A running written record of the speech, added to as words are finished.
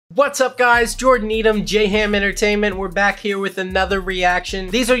What's up guys, Jordan Needham, Jham Entertainment. We're back here with another reaction.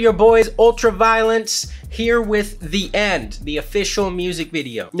 These are your boys, Ultraviolence, here with The End, the official music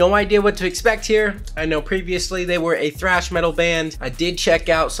video. No idea what to expect here. I know previously they were a thrash metal band. I did check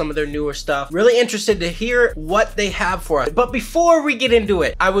out some of their newer stuff. Really interested to hear what they have for us. But before we get into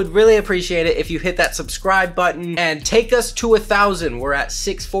it, I would really appreciate it if you hit that subscribe button and take us to 1,000. We're at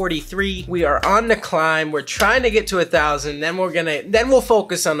 643. We are on the climb. We're trying to get to 1,000. Then we'll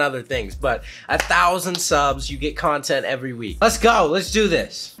focus on other things. But 1,000 subs, you get content every week. Let's go. Let's do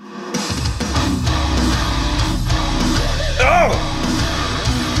this. Oh!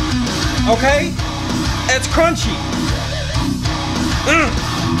 Okay. It's crunchy.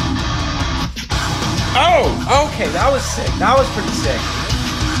 Oh, okay, that was sick. That was pretty sick.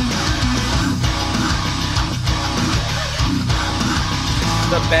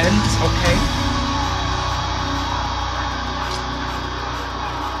 The bends, okay.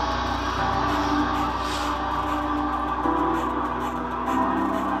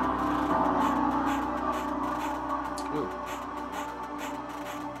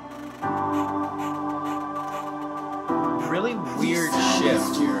 Really weird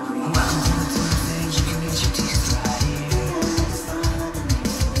shift here.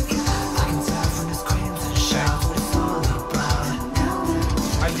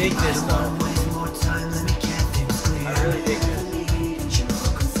 I dig this though. I really dig this.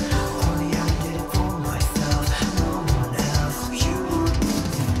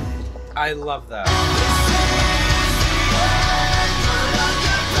 I love that.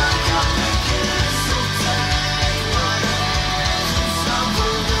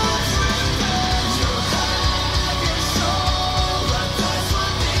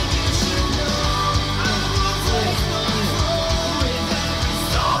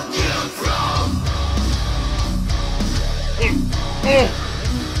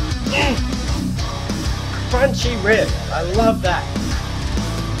 Crunchy riff. I love that.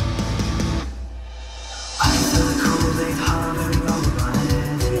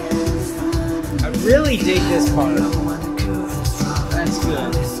 I really dig this part. That's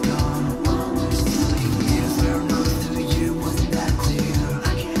good.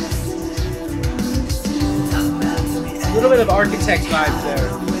 A little bit of Architect vibes there.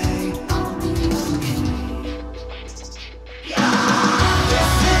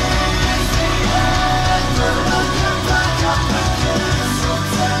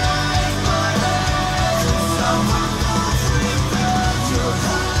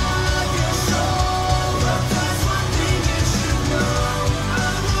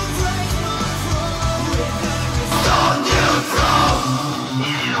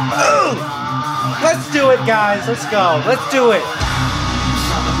 Let's do it, guys. Let's go. Let's do it.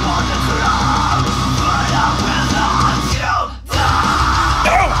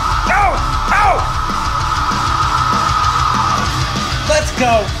 Ow! Ow! Ow! Let's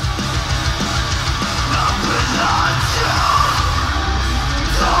go.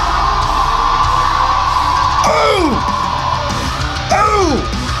 Oh! Oh!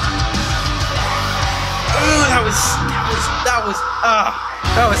 Oh!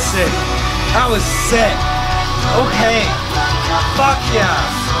 That was sick. That was sick. Okay. Fuck yeah.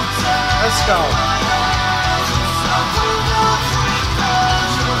 Let's go.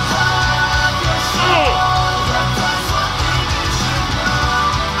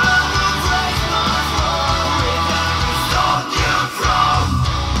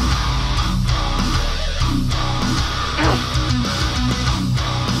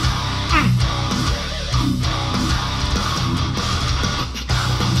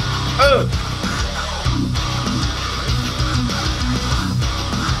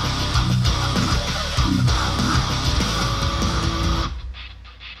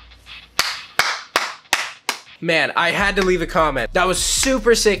 Man, I had to leave a comment. That was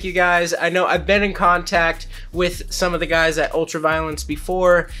super sick, you guys. I know I've been in contact with some of the guys at Ultraviolence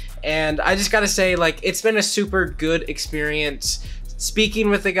before, and I just gotta say, like, it's been a super good experience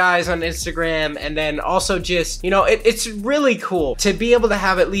speaking with the guys on Instagram, and then also just, you know, it's really cool to be able to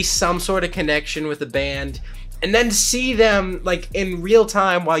have at least some sort of connection with the band, and then see them, like, in real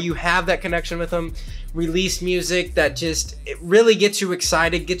time while you have that connection with them, release music that just, it really gets you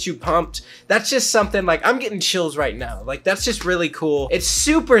excited, gets you pumped. That's just something, like, I'm getting chills right now. Like, that's just really cool. It's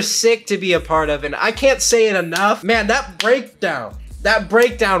super sick to be a part of, and I can't say it enough. Man, that breakdown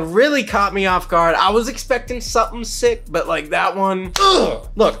really caught me off guard. I was expecting something sick, but like that one, ugh.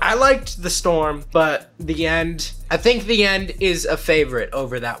 Look, I liked The Storm, but The End, I think The End is a favorite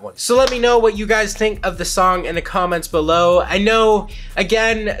over that one. So let me know what you guys think of the song in the comments below. I know,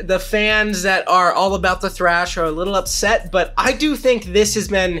 again, the fans that are all about the thrash are a little upset, but I do think this has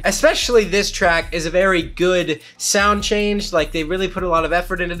been, especially this track, is a very good sound change. Like, they really put a lot of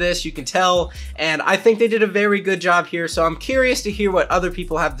effort into this, you can tell, and I think they did a very good job here, so I'm curious to hear what other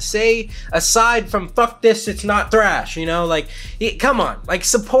people have to say, aside from, fuck this, it's not thrash, you know? Like, come on, like,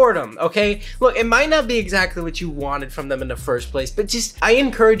 support them, okay? Look, it might not be exactly what you wanted from them in the first place, but just, I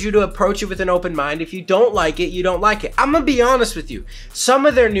encourage you to approach it with an open mind. If you don't like it, you don't like it. I'm gonna be honest with you. Some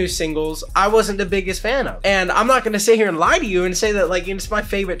of their new singles, I wasn't the biggest fan of. And I'm not gonna sit here and lie to you and say that, like, it's my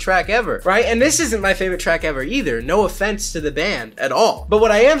favorite track ever, right? And this isn't my favorite track ever either. No offense to the band at all. But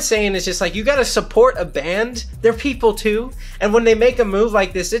what I am saying is just, like, you gotta support a band. They're people too. And when they make a move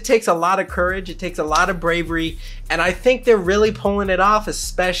like this, it takes a lot of courage, it takes a lot of bravery, and I think they're really pulling it off,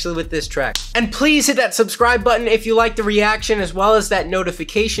 especially with this track. And please hit that subscribe button if you like the reaction, as well as that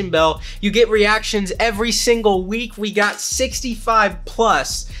notification bell. You get reactions every single week. We got 65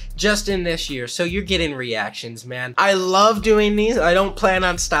 plus just in this year, so you're getting reactions, man. I love doing these. I don't plan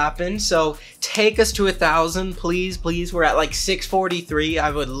on stopping, so take us to 1,000, please, please. We're at like 643.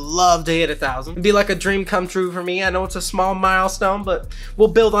 I would love to hit 1,000. It'd be like a dream come true for me. I know it's a small milestone, but we'll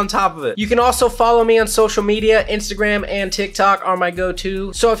build on top of it. You can also follow me on social media. Instagram and TikTok are my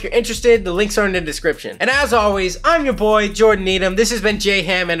go-to, so if you're interested, the links are in the description. And as always, I'm your boy, Jordan Needham. This has been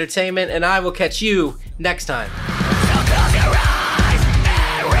Jham Entertainment, and I will catch you next time.